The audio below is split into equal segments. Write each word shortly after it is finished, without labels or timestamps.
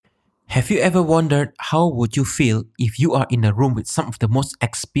Have you ever wondered how would you feel if you are in a room with some of the most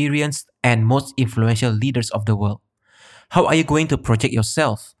experienced and most influential leaders of the world? How are you going to project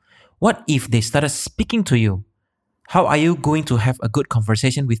yourself? What if they started speaking to you? How are you going to have a good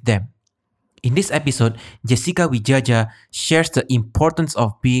conversation with them? In this episode, Jessica Widjaja shares the importance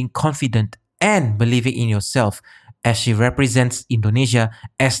of being confident and believing in yourself as she represents Indonesia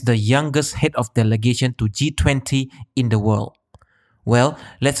as the youngest head of delegation to G20 in the world. Well,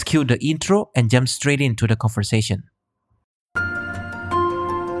 let's cue the intro and jump straight into the conversation.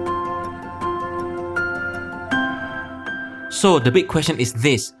 So, the big question is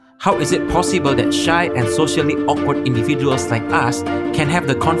this: how is it possible that shy and socially awkward individuals like us can have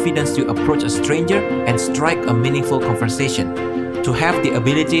the confidence to approach a stranger and strike a meaningful conversation? To have the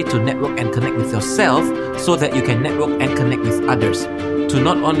ability to network and connect with yourself so that you can network and connect with others. To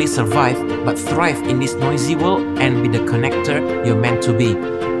not only survive but thrive in this noisy world and be the connector you're meant to be.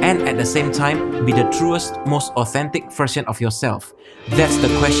 And at the same time, be the truest, most authentic version of yourself. That's the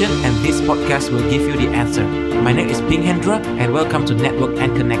question, and this podcast will give you the answer. My name is Ping Hendra, and welcome to Network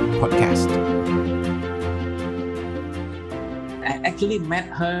and Connect podcast. I actually met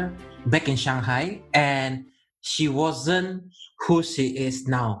her back in Shanghai, and she wasn't who she is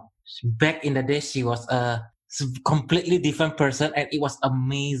now. Back in the day, she was a completely different person, and it was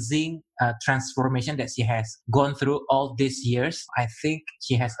amazing transformation that she has gone through all these years. I think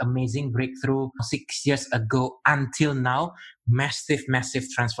she has amazing breakthrough 6 years ago until now. Massive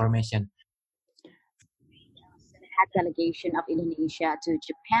transformation. Had delegation of Indonesia to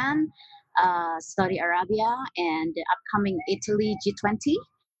Japan, Saudi Arabia, and the upcoming Italy G20.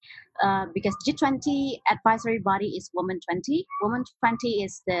 Because G20 advisory body is Women 20. Women 20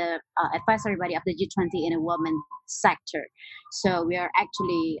 is the advisory body of the G20 in a women sector. So we are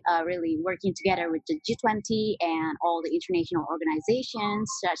actually really working together with the G20 and all the international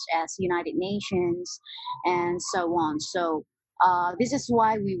organizations such as United Nations and so on. So this is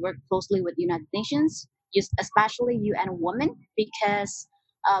why we work closely with United Nations, especially UN Women, because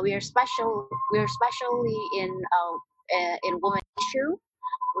we are special. We are especially in women issue,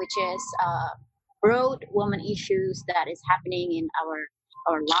 which is broad women issues that is happening in our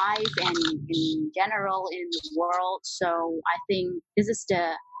life and in general in the world. So I think this is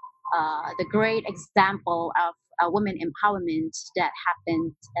the great example of women empowerment that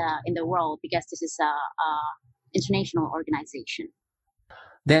happened in the world, because this is a international organization.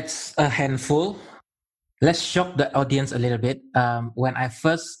 That's a handful. Let's shock the audience a little bit. When I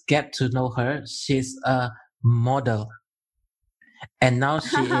first get to know her, she's a model, and now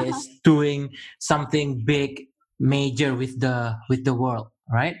she is doing something big, major with the world,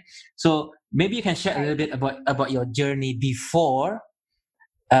 right? So maybe you can share a little bit about your journey before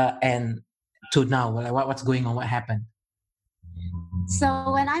and to now. Like what's going on? What happened?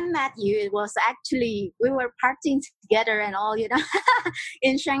 So when I met you, it was actually we were partying together and all,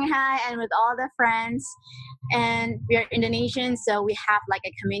 in Shanghai and with all the friends. And we are Indonesian, so we have like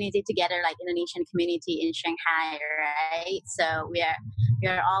a community together, like Indonesian community in Shanghai, right? So we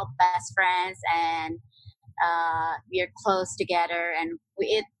are all best friends, and we are close together, and we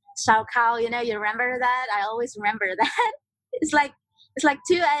eat sao kao. You remember that? I always remember that. it's like it's like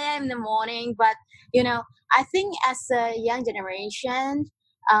 2 a.m. in the morning, but I think as a young generation,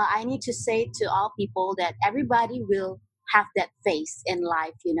 I need to say to all people that everybody will have that phase in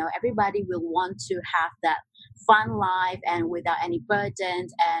life. Everybody will want to have that fun life and without any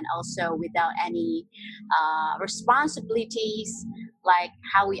burdens, and also without any responsibilities like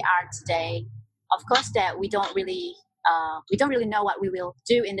how we are today. Of course, that we don't really know what we will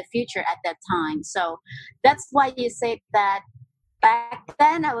do in the future at that time. So that's why you said that back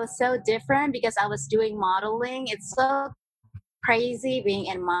then I was so different, because I was doing modeling. It's so crazy being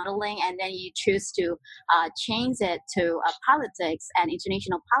in modeling, and then you choose to change it to politics and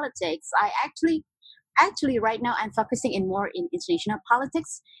international politics. I actually right now I'm focusing in more in international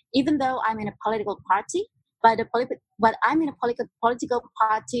politics, even though I'm in a political party. But I'm in a political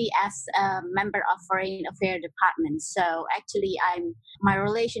party as a member of foreign affairs department. So actually, my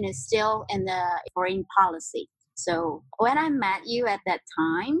relation is still in the foreign policy. So when I met you at that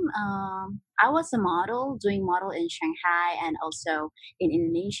time, I was a model, doing model in Shanghai and also in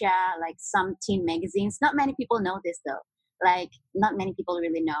Indonesia, like some teen magazines. Not many people know this though. Like not many people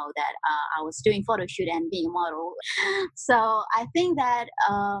really know that I was doing photo shoot and being a model. So I think that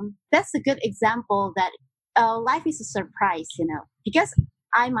that's a good example that life is a surprise, because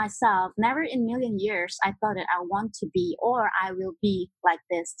I myself never in million years I thought that I want to be or I will be like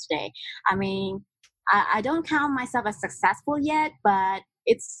this today. I mean, I don't count myself as successful yet, but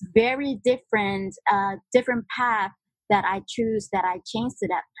it's very different path that I choose, that I changed to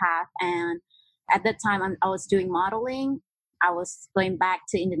that path. And at that time, I was doing modeling. I was going back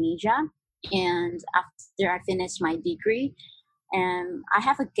to Indonesia, and after I finished my degree, and I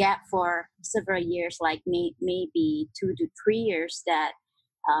have a gap for several years, like maybe 2 to 3 years, that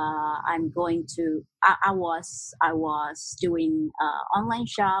I'm going to. I was doing online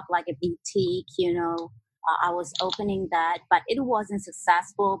shop like a boutique, I was opening that, but it wasn't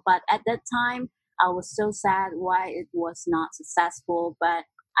successful. But at that time, I was so sad why it was not successful. But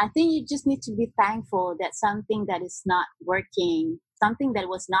I think you just need to be thankful that something that is not working, something that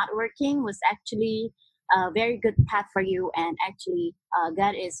was not working, was actually a very good path for you, and actually,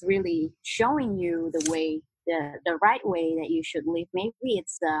 God is really showing you the way, the right way that you should live. Maybe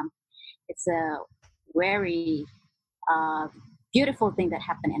it's a very uh, beautiful thing that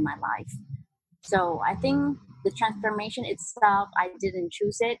happened in my life. So I think the transformation itself, I didn't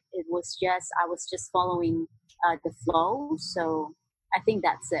choose it. It was just, I was just following the flow. So I think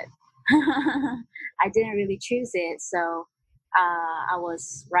that's it. I didn't really choose it. So I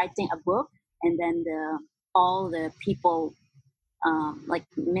was writing a book, and then all the people, like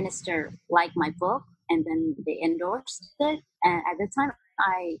minister, liked my book, and then they endorsed it. And at the time,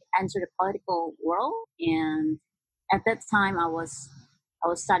 I entered the political world, and at that time, I was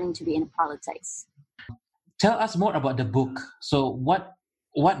starting to be in politics. Tell us more about the book. So, what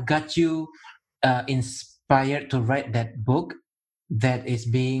got you inspired to write that book that is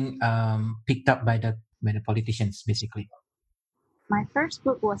being picked up by the politicians, basically? My first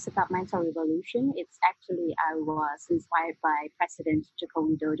book was about mental revolution. It's actually, I was inspired by President Joko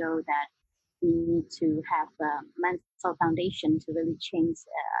Widodo that we need to have a mental foundation to really change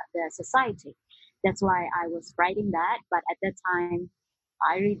the society. That's why I was writing that. But at that time,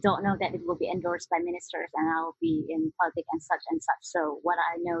 I really don't know that it will be endorsed by ministers and I'll be in politics and such and such. So what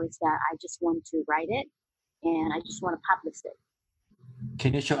I know is that I just want to write it, and I just want to publish it.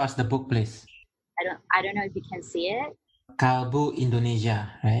 Can you show us the book, please? I don't know if you can see it. Kalbu Indonesia,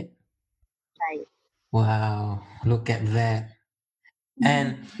 right? Right. Wow, look at that.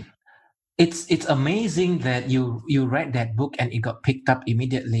 And it's amazing that you read that book and it got picked up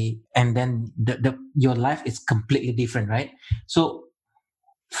immediately, and then your life is completely different, right? So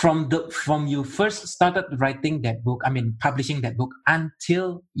from you first started writing that book, I mean publishing that book,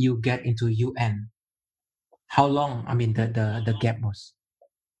 until you get into UN, how long, I mean, the gap was?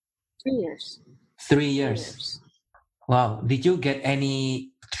 3 years. 3 years. 3 years. Wow, did you get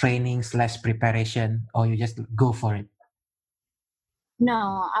any training slash preparation, or you just go for it?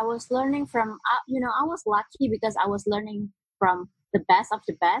 No, I was learning from, I was lucky because I was learning from the best of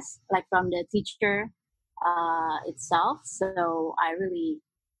the best, like from the teacher itself. So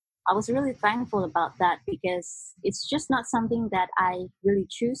I was really thankful about that, because it's just not something that I really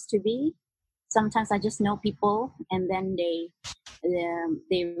choose to be. Sometimes I just know people, and then they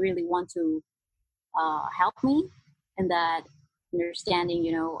really want to help me, and that understanding,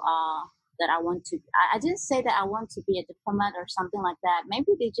 that I want to. I didn't say that I want to be a diplomat or something like that.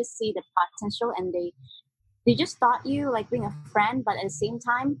 Maybe they just see the potential, and they just thought you like being a friend, but at the same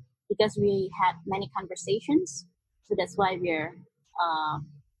time, because we had many conversations, so that's why we're uh,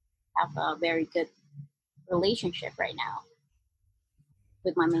 have a very good relationship right now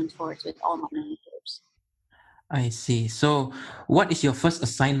with my mentors, with all my mentors. I see. So what is your first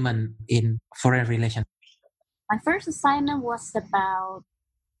assignment in foreign relations? My first assignment was about,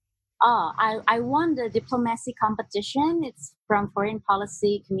 I won the diplomacy competition. It's from Foreign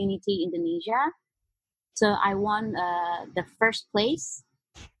Policy Community Indonesia. So I won the first place,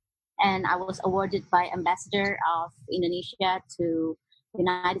 and I was awarded by Ambassador of Indonesia to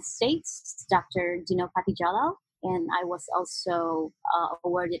United States, Dr. Dino Patijalal. And I was also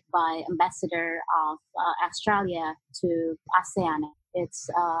awarded by Ambassador of Australia to ASEAN. It's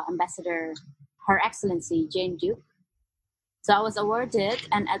Ambassador Her Excellency Jane Duke. So I was awarded,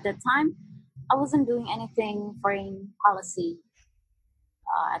 and at that time, I wasn't doing anything foreign policy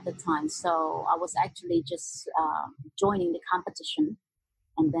at the time. So I was actually just joining the competition,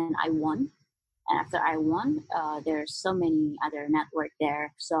 and then I won. And after I won, there's so many other network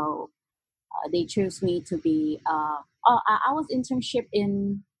there. So they chose me to be. I was internship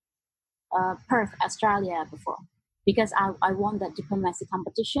in Perth, Australia before, because I won that diplomacy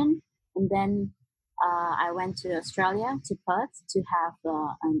competition, and then I went to Australia, to Perth, to have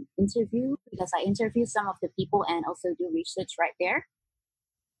an interview, because I interviewed some of the people and also do research right there.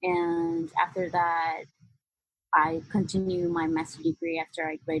 And after that, I continued my master's degree. After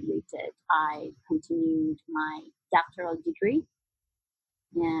I graduated, I continued my doctoral degree.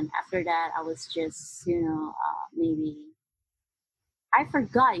 And after that, I was just, maybe I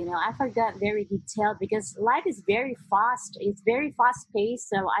forgot, I forgot very detailed because life is very fast. It's very fast paced.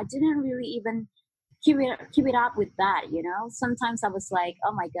 So I didn't really even keep it up with that. Sometimes I was like,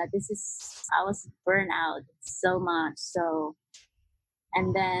 oh my God, I was burned out so much. So,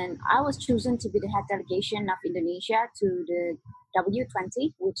 and then I was chosen to be the head delegation of Indonesia to the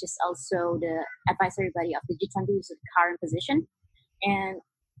W20, which is also the advisory body of the G20, which is the current position. And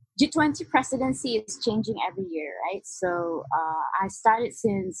G20 presidency is changing every year, right? So I started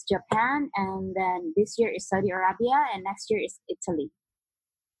since Japan, and then this year is Saudi Arabia, and next year is Italy.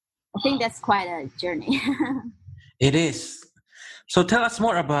 I think that's quite a journey. It is. So tell us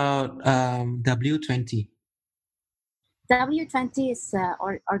more about W20. W20 is an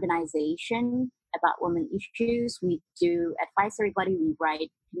organization about women issues. We do advisory body, we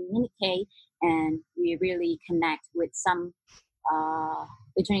write communique, and we really connect with some uh,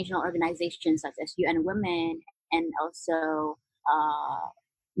 international organizations such as UN Women and also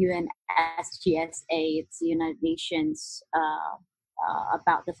UNSGSA, it's the United Nations,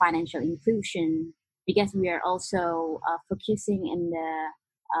 about the financial inclusion, because we are also focusing in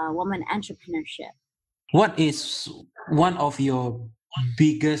the woman entrepreneurship. What is one of your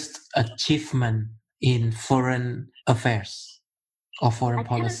biggest achievement in foreign affairs or foreign I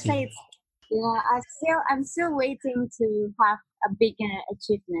cannot say policy? it's yeah. I'm still waiting to have a big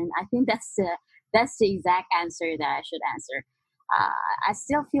achievement. I think that's the exact answer that I should answer. I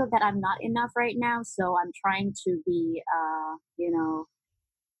still feel that I'm not enough right now, so I'm trying to be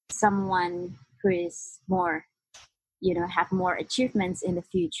someone who is more, have more achievements in the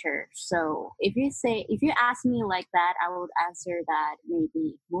future. So if you ask me like that, I would answer that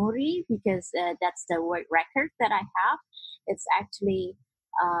maybe Muri, because that's the world record that I have. It's actually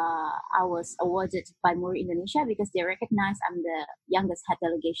I was awarded by Muri Indonesia because they recognize I'm the youngest head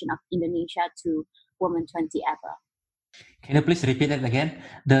delegation of Indonesia to Women 20 ever. Can you please repeat that again?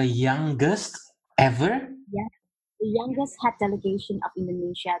 The youngest ever? Yeah, the youngest head delegation of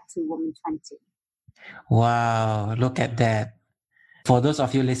Indonesia to Women 20. Wow, look at that. For those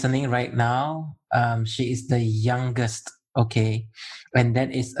of you listening right now, she is the youngest, okay? And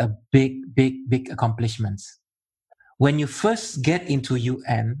that is a big, big, big accomplishment. When you first get into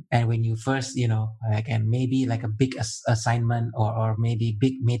UN and when you first, like, and maybe like a big assignment or maybe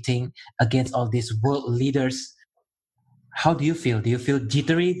big meeting against all these world leaders, how do you feel? Do you feel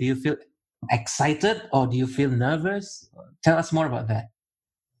jittery? Do you feel excited or do you feel nervous? Tell us more about that.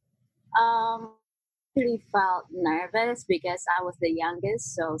 Um, really felt nervous because I was the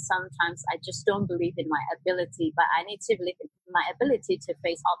youngest. So sometimes I just don't believe in my ability, but I need to believe in my ability to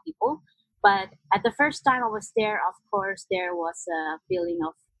face all people. But at the first time I was there, of course, there was a feeling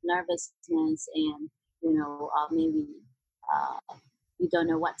of nervousness and, maybe uh, you don't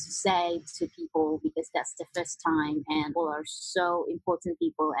know what to say to people because that's the first time and people are so important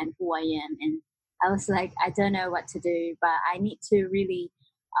people and who I am. And I was like, I don't know what to do, but I need to really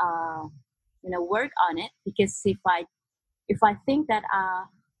uh, work on it, because if I think that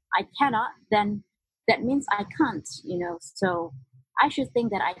I cannot, then that means I can't. So I should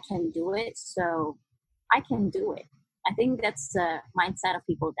think that I can do it, so I can do it. I think that's the mindset of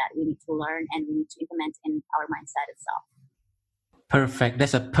people that we need to learn and we need to implement in our mindset itself. Perfect.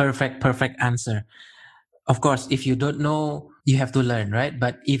 That's a perfect, perfect answer. Of course, if you don't know, you have to learn, right?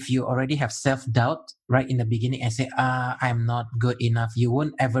 But if you already have self doubt right in the beginning and say, I'm not good enough, you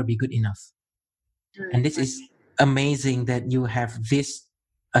won't ever be good enough. And this Right. is amazing that you have this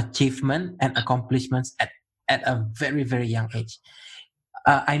achievement and accomplishments at a very, very young age.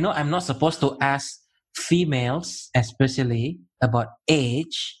 I know I'm not supposed to ask females, especially about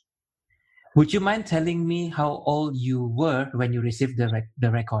age. Would you mind telling me how old you were when you received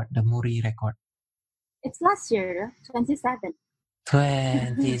the record, the Muri record? It's last year, 27.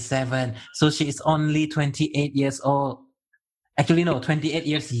 27. So she is only 28 years old. Actually, no, 28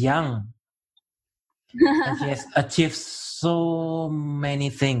 years young. And she has achieved so many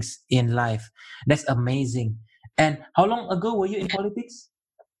things in life. That's amazing. And how long ago were you in politics?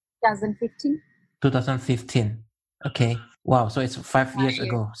 2015. 2015. Okay. Wow. So it's 5 years Year.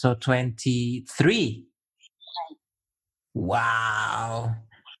 ago. So 23. Wow.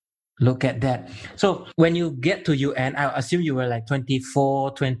 Look at that. So when you get to UN, I assume you were like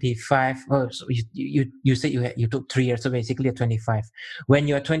 24, 25. Oh, so you said you took 3 years, so basically you're 25. When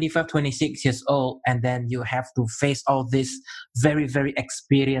you're 25, 26 years old, and then you have to face all these very, very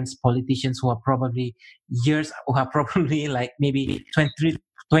experienced politicians who are probably like maybe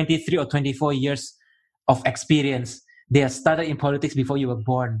 23 or 24 years of experience. They are started in politics before you were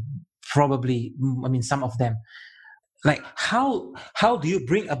born. Probably, I mean, some of them. like how do you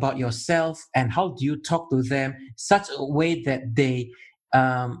bring about yourself and how do you talk to them such a way that they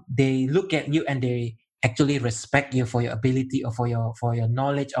look at you and they actually respect you for your ability or for your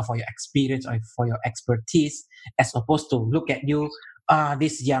knowledge or for your experience or for your expertise, as opposed to look at you,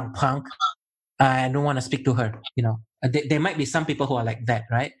 this young punk, I don't want to speak to her. There might be some people who are like that,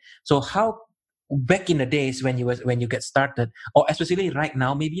 right? So how, back in the days when you get started, or especially right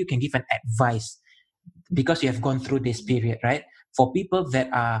now, maybe you can give an advice because you have gone through this period, right? For people that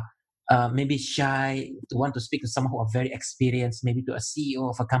are maybe shy to want to speak to someone who are very experienced, maybe to a CEO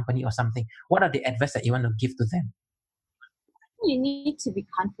of a company or something, what are the advice that you want to give to them? You need to be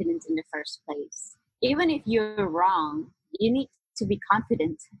confident in the first place. Even if you're wrong, you need to be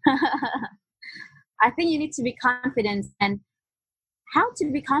confident. I think you need to be confident. And how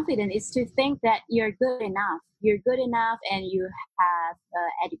to be confident is to think that you're good enough. You're good enough and you have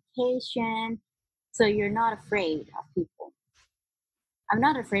education. So you're not afraid of people. I'm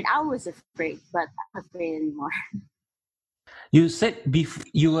not afraid. I was afraid, but I'm not afraid anymore. You said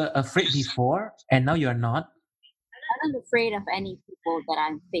you were afraid before, and now you're not. I'm not afraid of any people that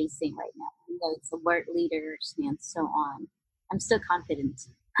I'm facing right now. You know, it's a word leaders and so on. I'm still confident.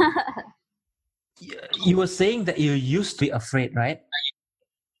 You were saying that you used to be afraid, right?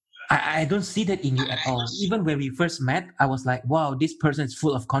 I don't see that in you at all. Even when we first met, I was like, wow, this person is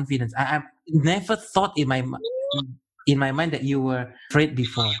full of confidence. I never thought in my mind that you were afraid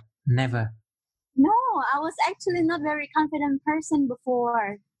before. Never. No, I was actually not very confident person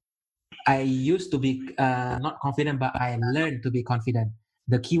before. I used to be not confident, but I learned to be confident.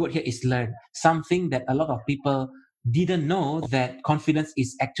 The keyword here is learn. Something that a lot of people didn't know, that confidence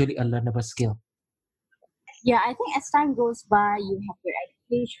is actually a learnable skill. Yeah, I think as time goes by, you have your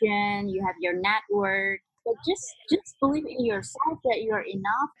education, you have your network, but just believe in yourself that you're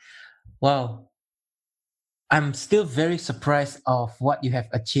enough. Wow. I'm still very surprised of what you have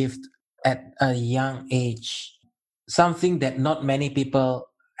achieved at a young age. Something that not many people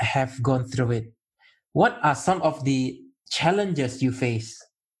have gone through it. What are some of the challenges you face?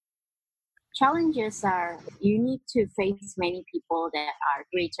 Challenges are you need to face many people that are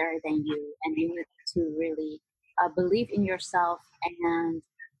greater than you, and you need to really believe in yourself, and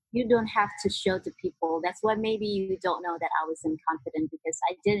you don't have to show to people. That's why maybe you don't know that I wasn't confident because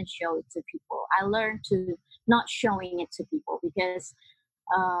I didn't show it to people. I learned to not showing it to people because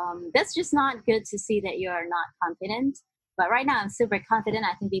that's just not good to see that you're not confident. But right now I'm super confident.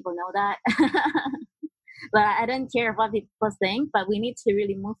 I think people know that. But I don't care what people think. But we need to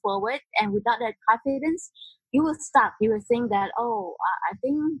really move forward. And without that confidence, you will stop. You will think that, oh, I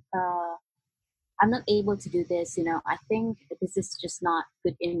think I'm not able to do this. You know, I think this is just not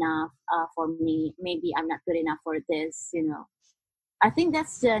good enough for me. Maybe I'm not good enough for this. You know, I think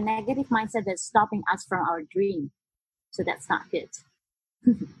that's the negative mindset that's stopping us from our dream. So that's not good.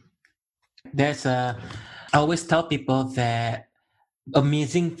 There's a, I always tell people that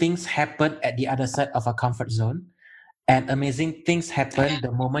amazing things happen at the other side of a comfort zone, and amazing things happen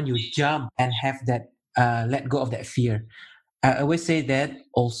the moment you jump and have that let go of that fear. I always say that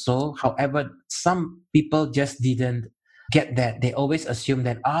also. However, some people just didn't get that. They always assume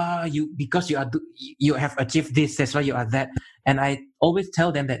that, you, because you have achieved this, that's why you are that. And I always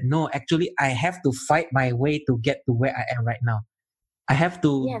tell them that no, actually I have to fight my way to get to where I am right now. I have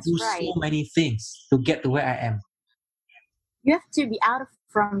to Yes, do right. so many things to get to where I am. You have to be out of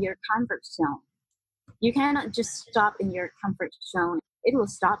from your comfort zone. You cannot just stop in your comfort zone. It will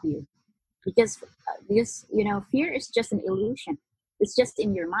stop you because you know fear is just an illusion. It's just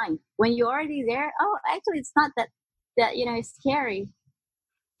in your mind. When you're already there, oh, actually, it's not that you know it's scary.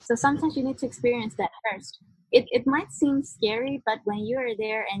 So sometimes you need to experience that first. It might seem scary, but when you're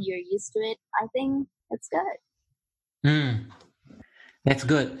there and you're used to it, I think it's good. Mm, that's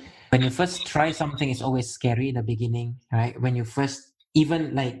good. When you first try something, it's always scary in the beginning, right? When you first,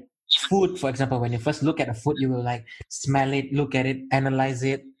 even like food, for example, when you first look at a food, you will like smell it, look at it, analyze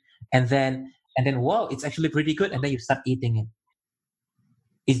it, and then wow, it's actually pretty good, and then you start eating it.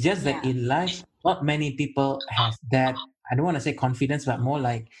 It's just that Yeah. in life, not many people has that. I don't want to say confidence, but more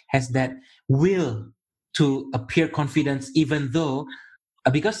like has that will to appear confidence, even though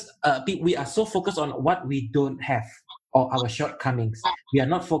because we are so focused on what we don't have or our shortcomings. We are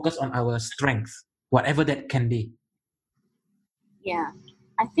not focused on our strengths, whatever that can be. Yeah,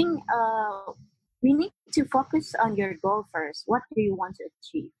 I think we need to focus on your goal first. What do you want to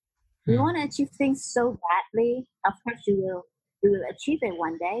achieve? You Hmm. want to achieve things so badly, of course you will achieve it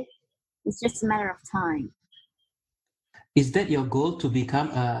one day. It's just a matter of time. Is that your goal to become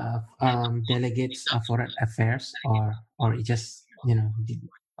a delegates of foreign affairs, or it just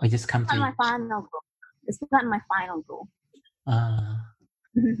or it just come to On you? my final goal. It's not my final goal. Uh,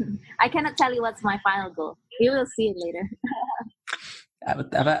 I cannot tell you what's my final goal. You will see it later.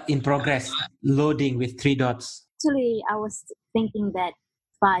 in progress, loading with three dots. Actually, I was thinking that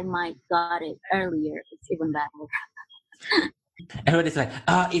if I might got it earlier, it's even better. Everybody's like,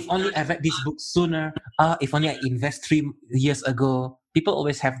 if only I read this book sooner. If only I invest 3 years ago. People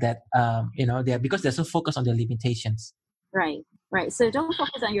always have that, they're because they're so focused on their limitations. Right, right. So don't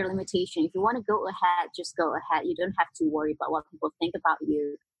focus on your limitation. If you want to go ahead, just go ahead. You don't have to worry about what people think about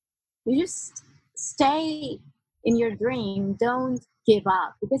you. You just stay in your dream. Don't give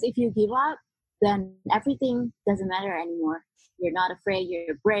up. Because if you give up, then everything doesn't matter anymore. You're not afraid,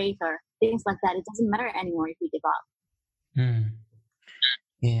 you're brave, or things like that. It doesn't matter anymore if you give up. Hmm.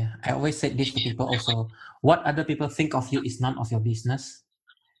 Yeah, I always said this to people also. What other people think of you is none of your business.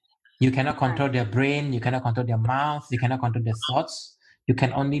 You cannot Right, control their brain, you cannot control their mouth, you cannot control their thoughts. You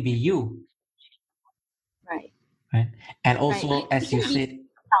can only be you, right, right? And right. also, You as you can be said,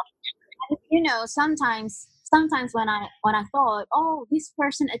 sometimes when I thought, oh, this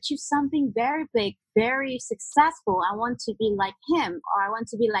person achieved something very big, very successful, I want to be like him or I want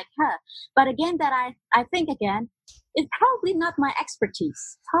to be like her. But again, that I think again, it's probably not my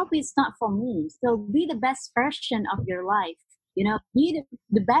expertise. Probably it's not for me. So be the best version of your life. Be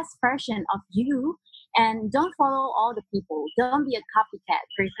the best version of you, and don't follow all the people. Don't be a copycat.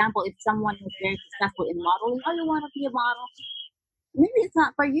 For example, if someone is very successful in modeling, oh, you want to be a model, maybe it's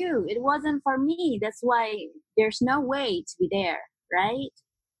not for you. It wasn't for me. That's why there's no way to be there, right?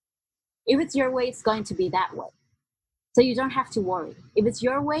 If it's your way, it's going to be that way. So you don't have to worry. If it's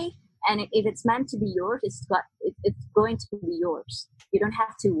your way and if it's meant to be yours, it's going to be yours. You don't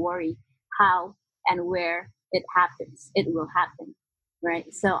have to worry how and where it happens. It will happen,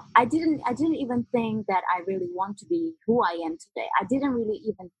 right? So I didn't even think that I really want to be who I am today. I didn't really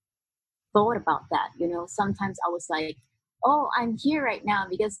even thought about that. Sometimes I was like, oh, I'm here right now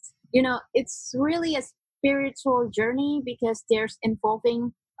because, it's really a spiritual journey because there's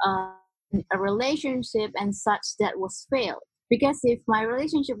involving uh, a relationship and such that was failed. Because if my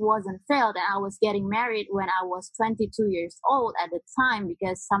relationship wasn't failed and I was getting married when I was 22 years old at the time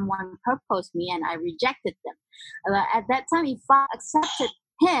because someone proposed me and I rejected them. At that time, if I accepted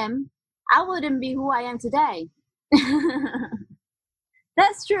him, I wouldn't be who I am today.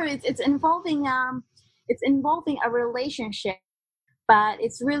 That's true. It's involving a relationship, but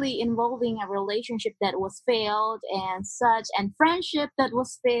it's really involving a relationship that was failed and such, and friendship that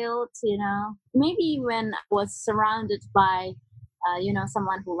was failed. Maybe when I was surrounded by,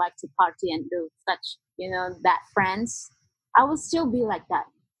 someone who liked to party and do such, that friends, I would still be like that.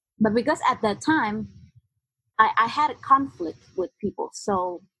 But because at that time I had a conflict with people.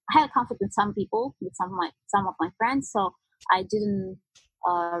 So I had a conflict with some people, with some of my friends. So I didn't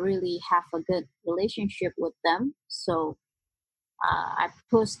really have a good relationship with them. So I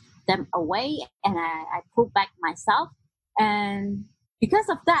pushed them away and I pulled back myself. And because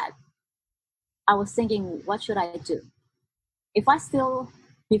of that, I was thinking, what should I do? If I still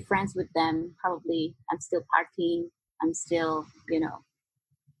be friends with them, probably I'm still partying. I'm still,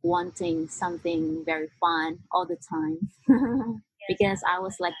 wanting something very fun all the time because I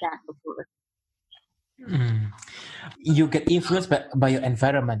was like that before. mm, you get influenced by your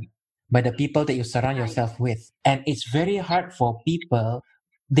environment, by the people that you surround Right, yourself with. And it's very hard for people.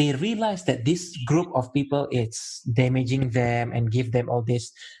 They realize that this group of people is damaging them and give them all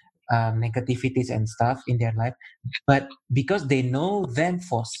these negativities and stuff in their life. But because they know them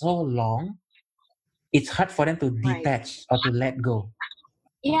for so long, it's hard for them to right. detach or to let go.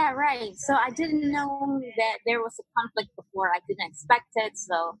 Yeah, right. So I didn't know that there was a conflict before. I didn't expect it.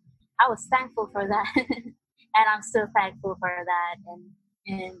 So I was thankful for that. And I'm still thankful for that.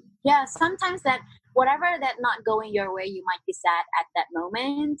 And yeah, sometimes that whatever that not going your way, you might be sad at that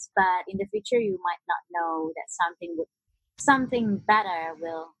moment, but in the future you might not know that something better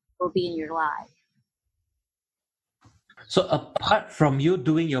will be in your life. So apart from you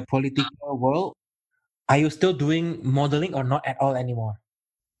doing your political world, are you still doing modeling or not at all anymore?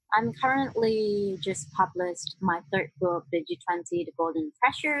 I'm currently just published my third book, the G20, The Golden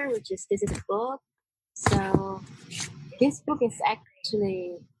Pressure, which is this is a book. So this book is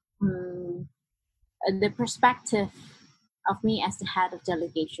actually um, the perspective of me as the head of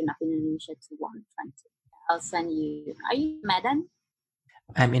delegation of Indonesia to 120. I'll send you. Are you in Medan?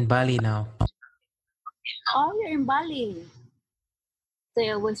 I'm in Bali now. Oh, you're in Bali. So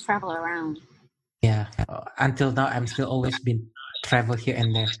you always travel around. Yeah. Until now, I'm still always been travel here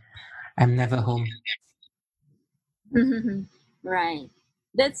and there. I'm never home. Right.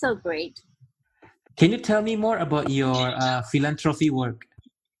 That's so great. Can you tell me more about your philanthropy work?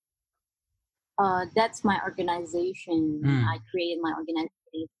 That's my organization. I Mm. created my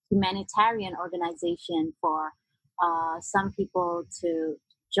organization, humanitarian organization for some people to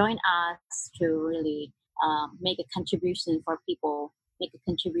join us to really make a contribution for people, make a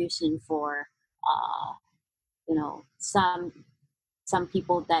contribution for uh, some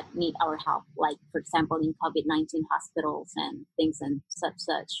people that need our help, like for example in COVID-19 hospitals and things and such.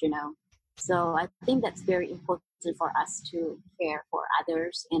 So I think that's very important for us to care for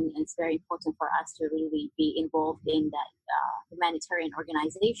others, and it's very important for us to really be involved in that humanitarian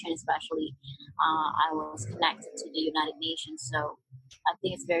organization. Especially, I was connected to the United Nations, so I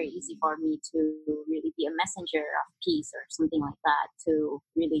think it's very easy for me to really be a messenger of peace or something like that to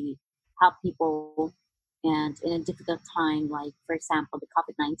really help people and in a difficult time, like for example the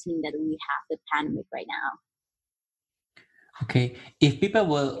COVID-19 that we have, the pandemic right now. Okay. If people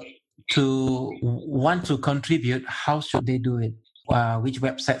will to want to contribute, how should they do it? Which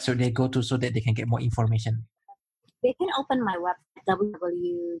website should they go to so that they can get more information? They can open my website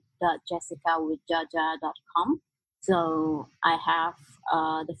www.jessicawidjaja.com. So I have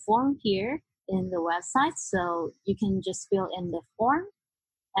the form here in the website, so you can just fill in the form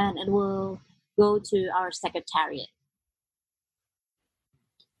and it will go to our secretariat.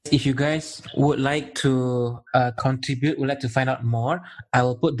 If you guys would like to contribute, would like to find out more, I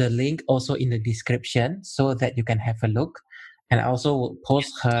will put the link also in the description so that you can have a look. And I also will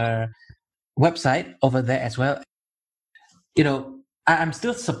post her website over there as well. I'm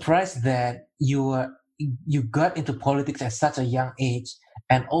still surprised that you got into politics at such a young age,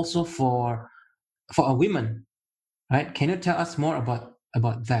 and also for a woman, right? Can you tell us more about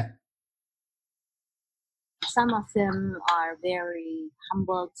that? Some of them are very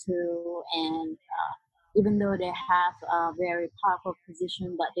humble too, and even though they have a very powerful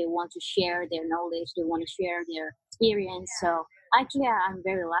position, but they want to share their knowledge, they want to share their experience. So actually, I'm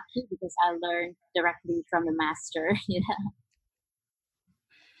very lucky because I learned directly from the master.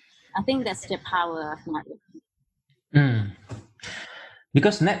 I think that's the power of networking. Mm.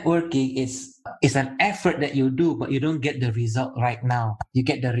 Because networking is an effort that you do, but you don't get the result right now. You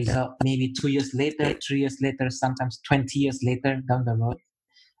get the result maybe 2 years later, 3 years later, sometimes 20 years later down the road.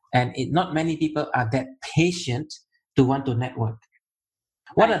 And not many people are that patient to want to network.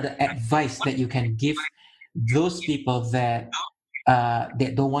 What are Right. the advice that you can give those people that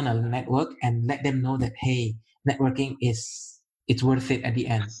don't want to network, and let them know that hey, networking is it's worth it at the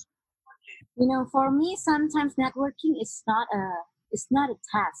end? For me, sometimes networking is not a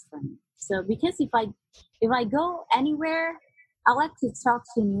task for me. So because if I go anywhere, I like to talk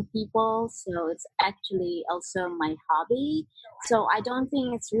to new people. So it's actually also my hobby. So I don't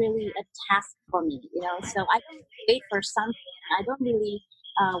think it's really a task for me. So I don't wait for something. I don't really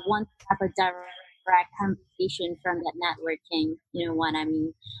want to have a direct competition from that networking. You know what I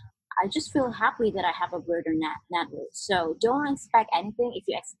mean? I just feel happy that I have a broader network. So don't expect anything. If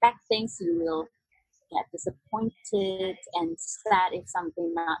you expect things, you will get disappointed and sad if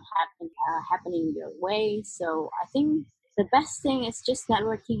something not happening your way. So I think the best thing is just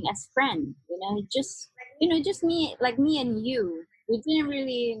networking as friend. Just me and you. We didn't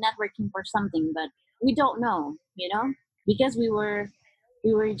really networking for something, but we don't know. Because we were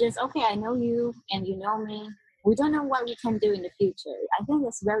just okay. I know you and you know me. We don't know what we can do in the future. I think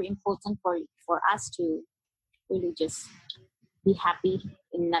that's very important for us to really just be happy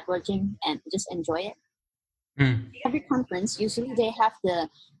in networking and just enjoy it. Mm. Every conference usually they have the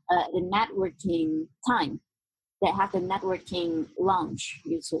networking time. They have the networking lunch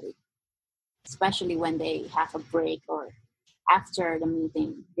usually, especially when they have a break or after the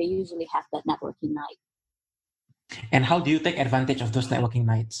meeting. They usually have that networking night. And how do you take advantage of those networking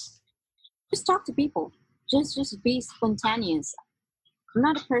nights? Just talk to people. Just be spontaneous. I'm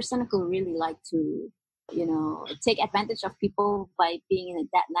not a person who really like to take advantage of people by being in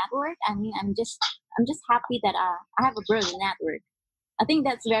that network. I mean, I'm just happy that I have a broad network. I think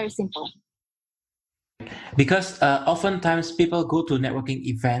that's very simple. Because oftentimes people go to networking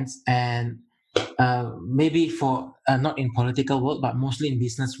events, and maybe for not in political world but mostly in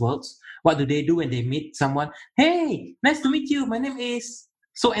business worlds, what do they do when they meet someone? Hey, nice to meet you, my name is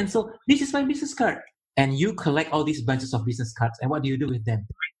so and so, this is my business card. And you collect all these bunches of business cards, and what do you do with them?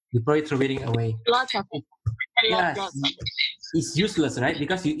 You probably throw it away. Lots of it. Yes, Lots of it. it's useless, right?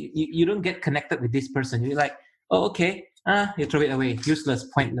 Because you don't get connected with this person. You're like, oh, okay, you throw it away, useless,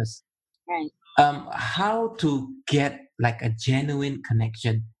 pointless. Right. How to get like a genuine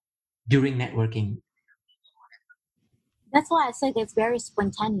connection during networking? That's why I said it's very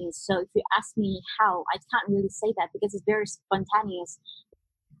spontaneous. So if you ask me how, I can't really say that because it's very spontaneous.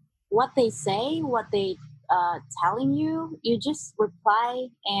 What they say, what they telling you, you just reply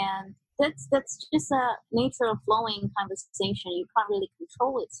and that's just a nature of flowing conversation. You can't really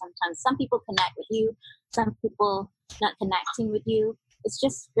control it sometimes. Some people connect with you, some people not connecting with you. It's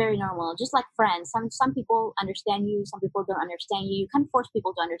just very normal, just like friends. Some people understand you, some people don't understand you. You can't force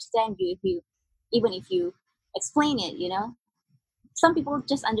people to understand you if you, even if you explain it, you know. Some people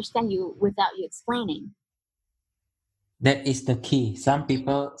just understand you without you explaining. That is the key. Some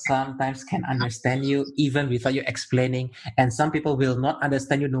people sometimes can understand you even without you explaining, and some people will not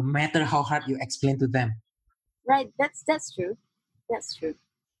understand you no matter how hard you explain to them. Right, that's true. That's true.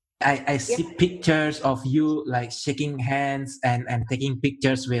 I Yep. see pictures of you like shaking hands and taking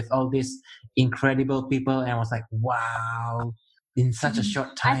pictures with all these incredible people, and I was like, wow, in such a short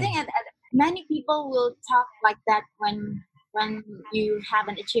I think time. many people will talk like that when you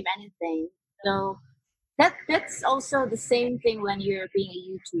haven't achieved anything. So that's also the same thing when you're being a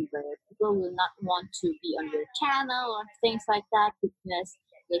YouTuber. People will not want to be on your channel or things like that because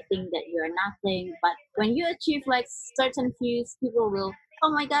they think that you're nothing. But when you achieve like certain views, people will,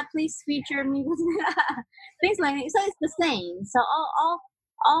 oh my god, please feature me. Things like that. So it's the same. So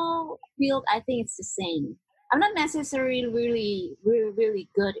all field, I think it's the same. I'm not necessarily really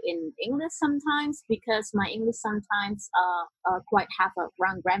good in English sometimes because my English sometimes quite have a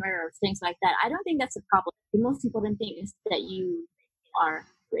wrong grammar or things like that. I don't think that's a problem. The most important thing is that you are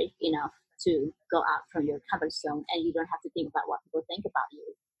brave enough to go out from your comfort zone and you don't have to think about what people think about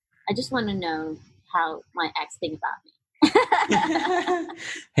you. I just want to know how my ex think about me.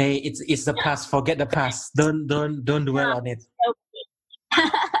 Hey, it's the past. Forget the past. Don't dwell on it.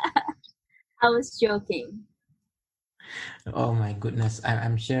 I was joking. Oh my goodness.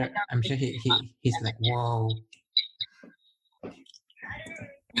 I'm I sure don't I'm really sure think he's like, whoa.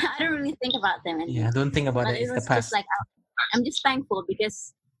 I don't really think about them Yeah, anymore. don't think about But it. it It's the was just past. like I'm just thankful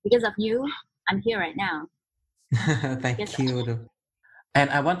because of you, I'm here right now. Because Thank you. Though. And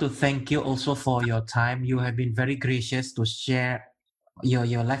I want to thank you also for your time. You have been very gracious to share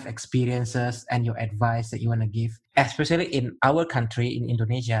your life experiences and your advice that you want to give. Especially in our country, in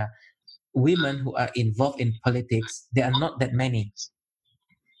Indonesia, women who are involved in politics, there are not that many.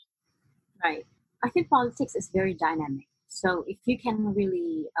 right, I think politics is very dynamic. So if you can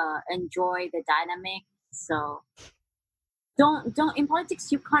really enjoy the dynamic, so don't in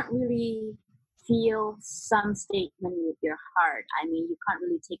politics you can't really feel some statement with your heart. I mean, you can't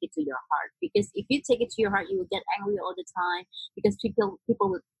really take it to your heart because if you take it to your heart, you will get angry all the time because people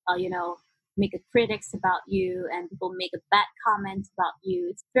would make a critics about you and people make a bad comment about you.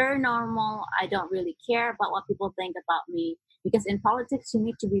 It's very normal. I don't really care about what people think about me because in politics you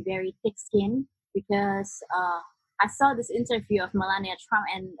need to be very thick skinned because I saw this interview of Melania Trump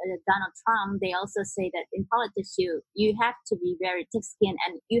and Donald Trump. They also say that in politics, you have to be very thick-skinned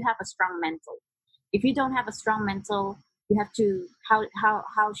and you have a strong mental. If you don't have a strong mental, you have to how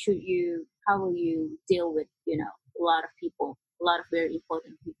will you deal with a lot of people, a lot of very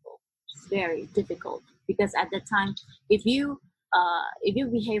important people. It's very difficult because at that time, if you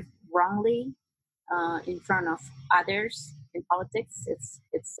behave wrongly in front of others in politics,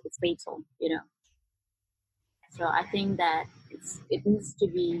 it's fatal. So I think that it needs to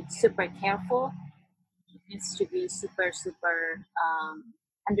be super careful. It needs to be super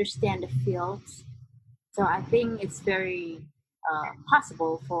understand the field. So I think it's very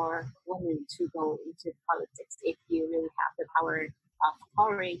possible for women to go into politics if you really have the power of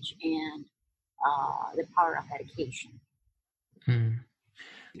courage and the power of education. Hmm.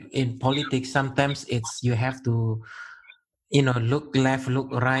 In politics, sometimes it's you have to, look left,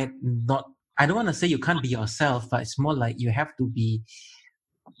 look right. Not, I don't want to say you can't be yourself, but it's more like you have to be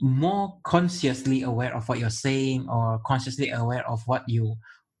more consciously aware of what you're saying or consciously aware of what you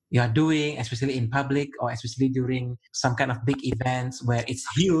are doing, especially in public or especially during some kind of big events where it's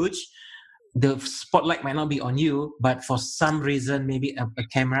huge. The spotlight might not be on you, but for some reason, maybe a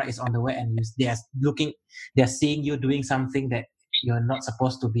camera is on the way and they're seeing you doing something that you're not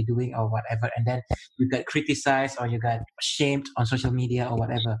supposed to be doing or whatever. And then you get criticized or you get shamed on social media or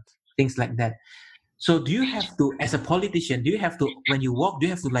whatever, things like that. So do you have to, as a politician, do you have to, when you walk, do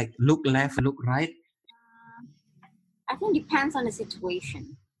you have to like look left, look right? I think depends on the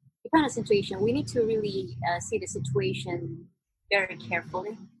situation. Depends on the situation. We need to really see the situation very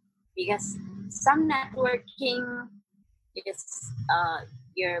carefully because some networking is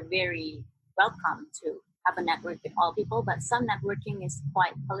you're very welcome to have a network with all people, but some networking is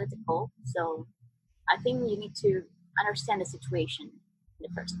quite political. So I think you need to understand the situation in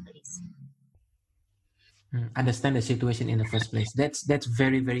the first place. Understand the situation in the first place. That's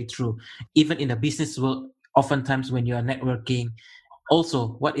very very true. Even in the business world, oftentimes when you are networking,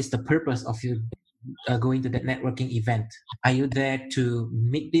 also what is the purpose of you? going to that networking event? Are you there to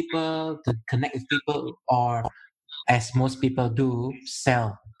meet people, to connect with people, or as most people do,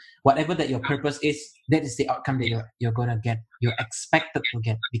 sell? Whatever that your purpose is, that is the outcome that you're gonna get. You're expected to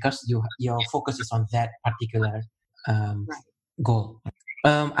get because your focus is on that particular um, Right. goal.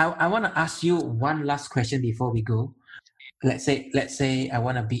 I want to ask you one last question before we go. Let's say I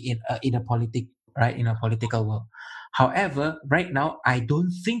want to be in a right, in a political world. However, right now I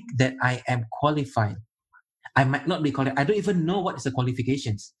don't think that I am qualified. I might not be qualified. I don't even know what is the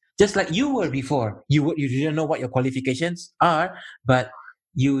qualifications. Just like you were before, you didn't know what your qualifications are, but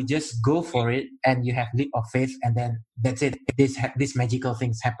you just go for it and you have leap of faith, and then that's it. These magical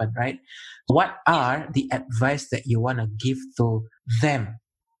things happen, right? What are the advice that you want to give to them?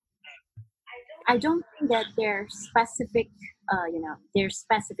 I don't think that there's specific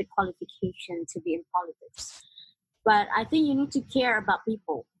qualification to be in politics. But I think you need to care about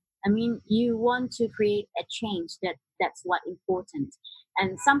people. I mean, you want to create a change. That's what important.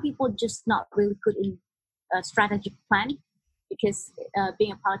 And some people just not really good in strategic planning, because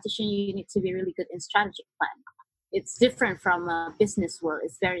being a politician, you need to be really good in strategic planning. It's different from a business world.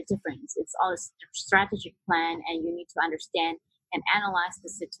 It's very different. It's all a strategic plan, and you need to understand and analyze the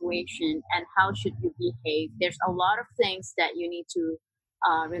situation and how should you behave. There's a lot of things that you need to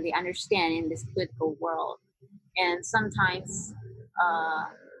really understand in this political world. And sometimes, uh,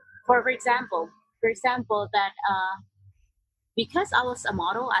 for example, that because I was a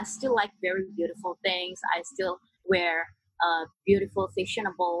model, I still like very beautiful things. I still wear beautiful,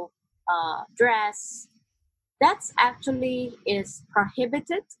 fashionable dress. That's actually is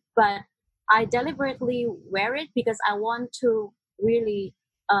prohibited, but I deliberately wear it because I want to really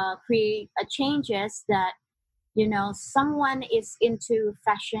create a changes that someone is into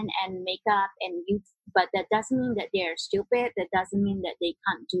fashion and makeup and youth, but that doesn't mean that they're stupid. That doesn't mean that they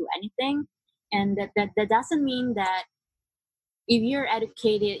can't do anything, and that doesn't mean that if you're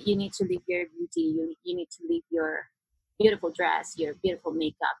educated, you need to leave your beauty. You need to leave your beautiful dress, your beautiful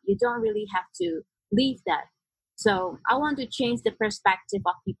makeup. You don't really have to leave that. So I want to change the perspective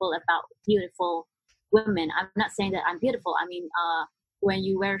of people about beautiful women. I'm not saying that I'm beautiful. I mean, when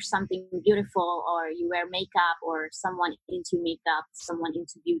you wear something beautiful, or you wear makeup, or someone into makeup, someone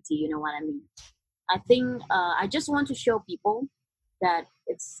into beauty, you know what I mean? I think I just want to show people that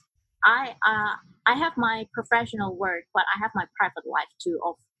it's I have my professional work, but I have my private life too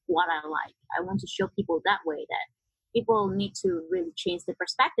of what I like. I want to show people that way that people need to really change the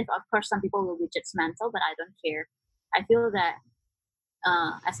perspective. Of course, some people will be judgmental, but I don't care. I feel that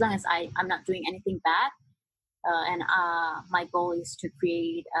as long as I'm not doing anything bad, and my goal is to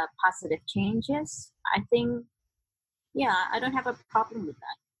create positive changes, I think, yeah, I don't have a problem with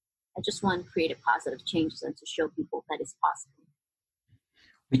that. I just want to create a positive changes and to show people that it's possible.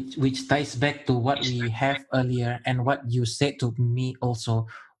 Which ties back to what we have earlier and what you said to me also.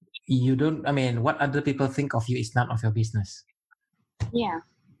 You don't, I mean, what other people think of you is none of your business. Yeah,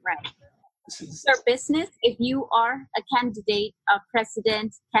 right. Your business, if you are a candidate, a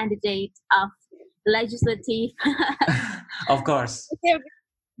president, candidate of legislative. Of course.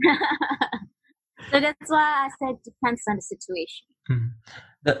 So that's why I said depends on the situation. Hmm.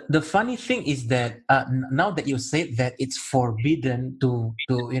 The funny thing is that now that you said that it's forbidden to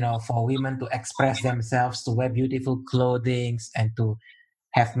for women to express themselves, to wear beautiful clothing and to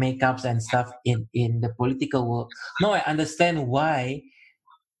have makeups and stuff in the political world. Now I understand why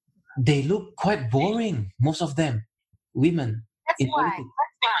they look quite boring. Most of them, women That's in why. politics.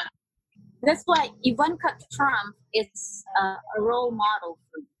 That's why Ivanka Trump is a role model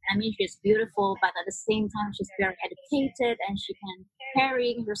for me. I mean, she's beautiful, but at the same time, she's very educated and she can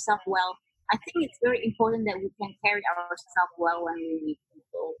carry herself well. I think it's very important that we can carry ourselves well when we meet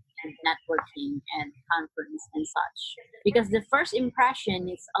people and networking and conference and such. Because the first impression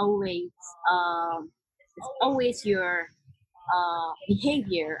is always your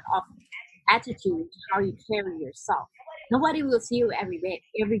behavior of attitude, how you carry yourself. Nobody will see you every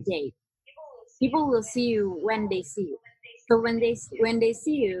day. People will see you when they see you. So when they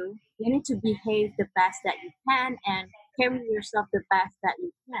see you, you need to behave the best that you can and carry yourself the best that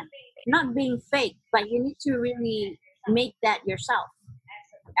you can. Not being fake, but you need to really make that yourself.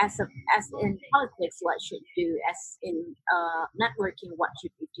 As in politics, what should you do? As in networking, what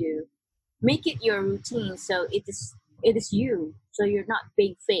should you do? Make it your routine, so it is you. So you're not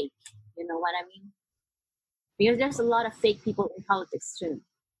being fake. You know what I mean? Because there's a lot of fake people in politics too.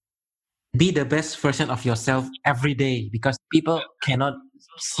 Be the best version of yourself every day because people cannot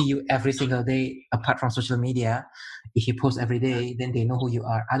see you every single day apart from social media. If you post every day, then they know who you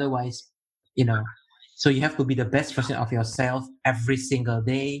are. Otherwise, you know, So you have to be the best version of yourself every single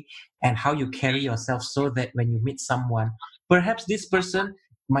day, and how you carry yourself, so that when you meet someone, perhaps this person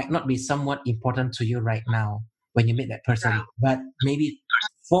might not be somewhat important to you right now when you meet that person, but maybe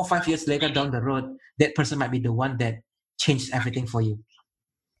 4 or 5 years later down the road, that person might be the one that changes everything for you.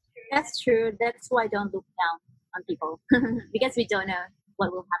 That's true. That's why I don't look down on people because we don't know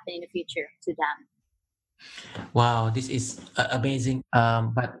what will happen in the future to them. Wow, this is amazing.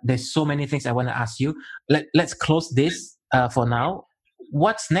 But there's so many things I want to ask you. Let's close this for now.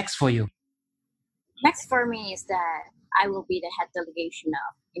 What's next for you? Next for me is that I will be the head delegation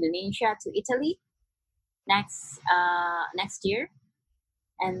of Indonesia to Italy next year,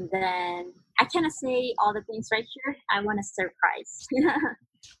 and then I cannot say all the things right here. I want a surprise.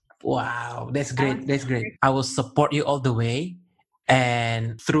 Wow, that's I want great. That's great. I will support you all the way.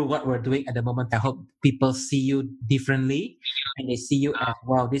 And through what we're doing at the moment, I hope people see you differently, and they see you as,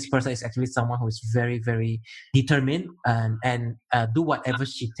 wow, this person is actually someone who is very, very determined, and do whatever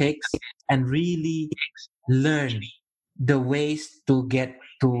she takes, and really learn the ways to get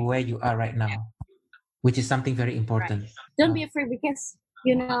to where you are right now, which is something very right. important. Don't be afraid because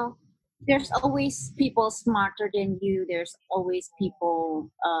there's always people smarter than you. There's always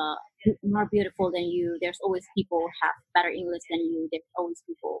people more beautiful than you. There's always people have better English than you. There's always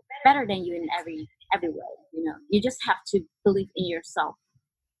people better than you in every way. You just have to believe in yourself.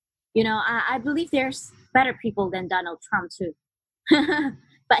 I believe there's better people than Donald Trump too,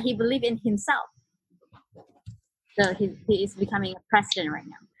 but he believed in himself. So he is becoming a president right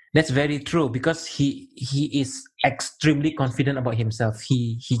now. That's very true, because he is extremely confident about himself.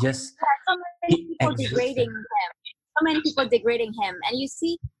 He just So many he people exists. degrading him. So many people degrading him, and you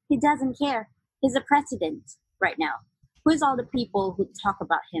see, he doesn't care. He's a president right now. Who's all the people who talk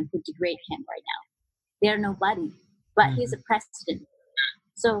about him, who degrade him right now? They're nobody. But he's a Mhm. president.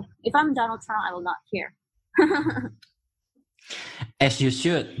 So if I'm Donald Trump, I will not care. As you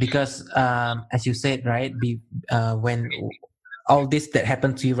should, because as you said, right, when all this that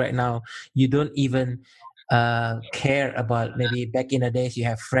happened to you right now, you don't even care about, maybe back in the days you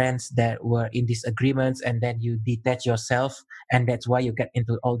have friends that were in disagreements, and then you detach yourself, and that's why you get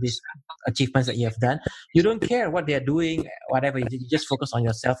into all these achievements that you have done. You don't care what they're doing, whatever. You just focus on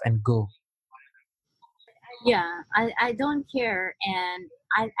yourself and go. Yeah, I don't care, and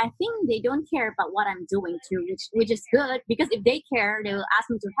I think they don't care about what I'm doing too, which is good because if they care, they will ask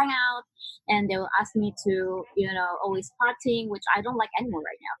me to hang out, and they will ask me to always partying, which I don't like anymore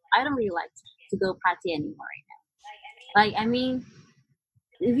right now. I don't really like to go party anymore right now. Like, I mean,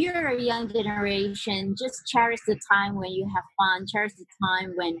 if you're a young generation, just cherish the time when you have fun, cherish the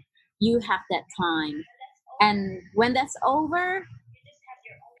time when you have that time, and when that's over,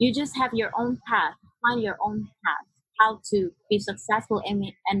 you just have your own path, find your own path, how to be successful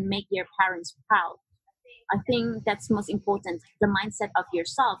and make your parents proud. I think that's most important, the mindset of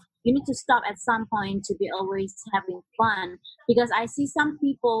yourself. You need to stop at some point to be always having fun because I see some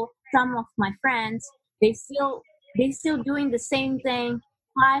people, some of my friends, they still doing the same thing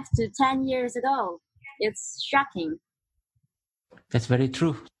 5 to 10 years ago. It's shocking. That's very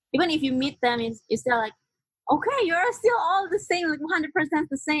true. Even if you meet them, it's still like, okay, you're still all the same, like 100%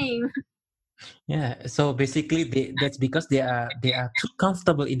 the same. Yeah, so basically that's because they are too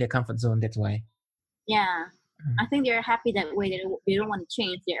comfortable in their comfort zone, that's why. Yeah, I Mm, think they're happy that way. They don't want to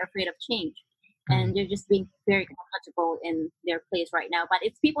change. They're afraid of change, mm. and they're just being very comfortable in their place right now. But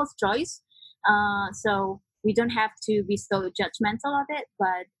it's people's choice, so we don't have to be so judgmental of it.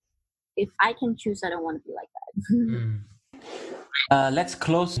 But if I can choose, I don't want to be like that. Mm. Let's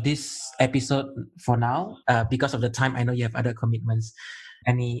close this episode for now. Because of the time, I know you have other commitments.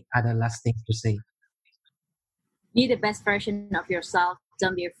 Any other last things to say? Be the best version of yourself.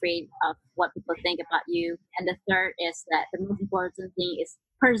 Don't be afraid of what people think about you. And the third is that the most important thing is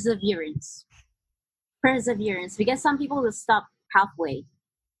perseverance. Perseverance, because some people will stop halfway.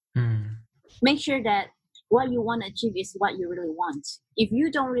 Mm. Make sure that what you want to achieve is what you really want. If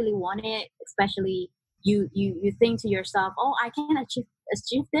you don't really want it, especially you think to yourself, oh, I can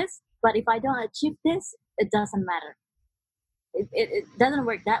achieve this, but if I don't achieve this, it doesn't matter. It doesn't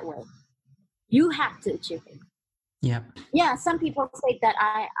work that way. You have to achieve it. Yep. Yeah, some people say that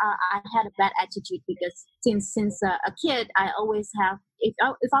I had a bad attitude because since a kid I always have, if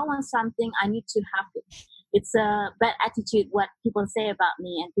I want something I need to have it. It's a bad attitude what people say about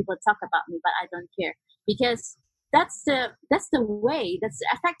me and people talk about me, but I don't care because that's the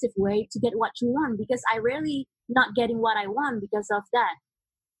effective way to get what you want, because I rarely not getting what I want because of that.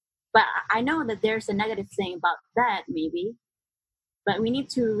 But I know that there's a negative thing about that maybe, but we need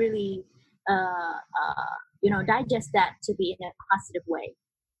to really digest that to be in a positive way.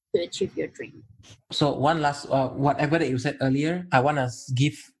 to achieve your dream. So one last, whatever that you said earlier, I want to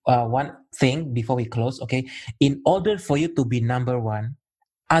give one thing before we close. Okay, in order for you to be number one,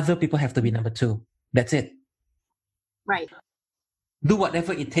 other people have to be number two. That's it. Right. Do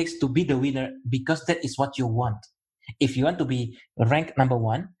whatever it takes to be the winner because that is what you want. If you want to be ranked number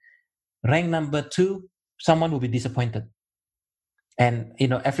one, rank number two, someone will be disappointed. And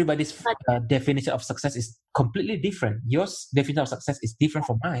everybody's But definition of success is completely different. Yours definition of success is different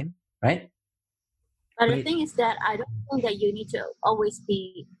from mine, right? but the Great. thing is that I don't think that you need to always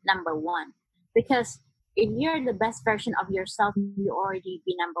be number one, because if you're the best version of yourself, you already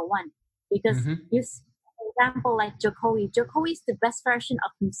be number one. Because Hmm. for example, like Jokowi is the best version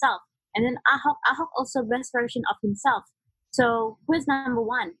of himself, and then Ahok also best version of himself. So who's number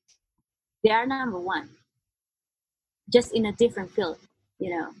one? They are number one, just in a different field, you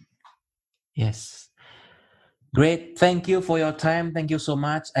know. Yes. Great. Thank you for your time. Thank you so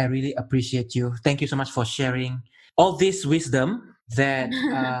much. I really appreciate you. Thank you so much for sharing all this wisdom that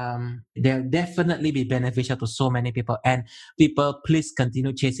they'll definitely be beneficial to so many people. And people, please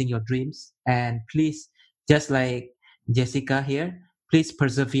continue chasing your dreams. And please, just like Jessica here, please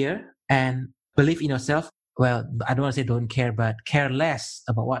persevere and believe in yourself. Well, I don't want to say don't care, but care less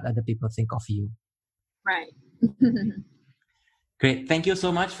about what other people think of you. Right. Great. Thank you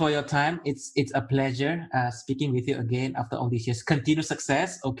so much for your time. It's a pleasure speaking with you again after all these years. Continue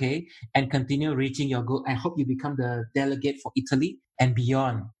success, okay, and continue reaching your goal. I hope you become the delegate for Italy and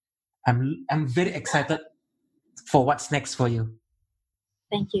beyond. I'm very excited for what's next for you.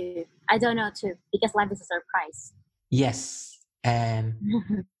 Thank you. I don't know too, because life is a surprise. Yes, and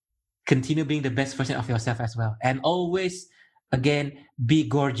continue being the best version of yourself as well. And always, again, be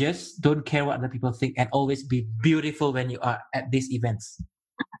gorgeous. Don't care what other people think, and always be beautiful when you are at these events.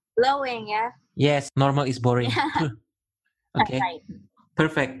 Glowing, yeah. Yes, normal is boring. Yeah. Okay. Right.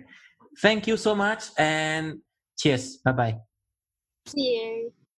 Perfect. Thank you so much and cheers. Bye bye. See you.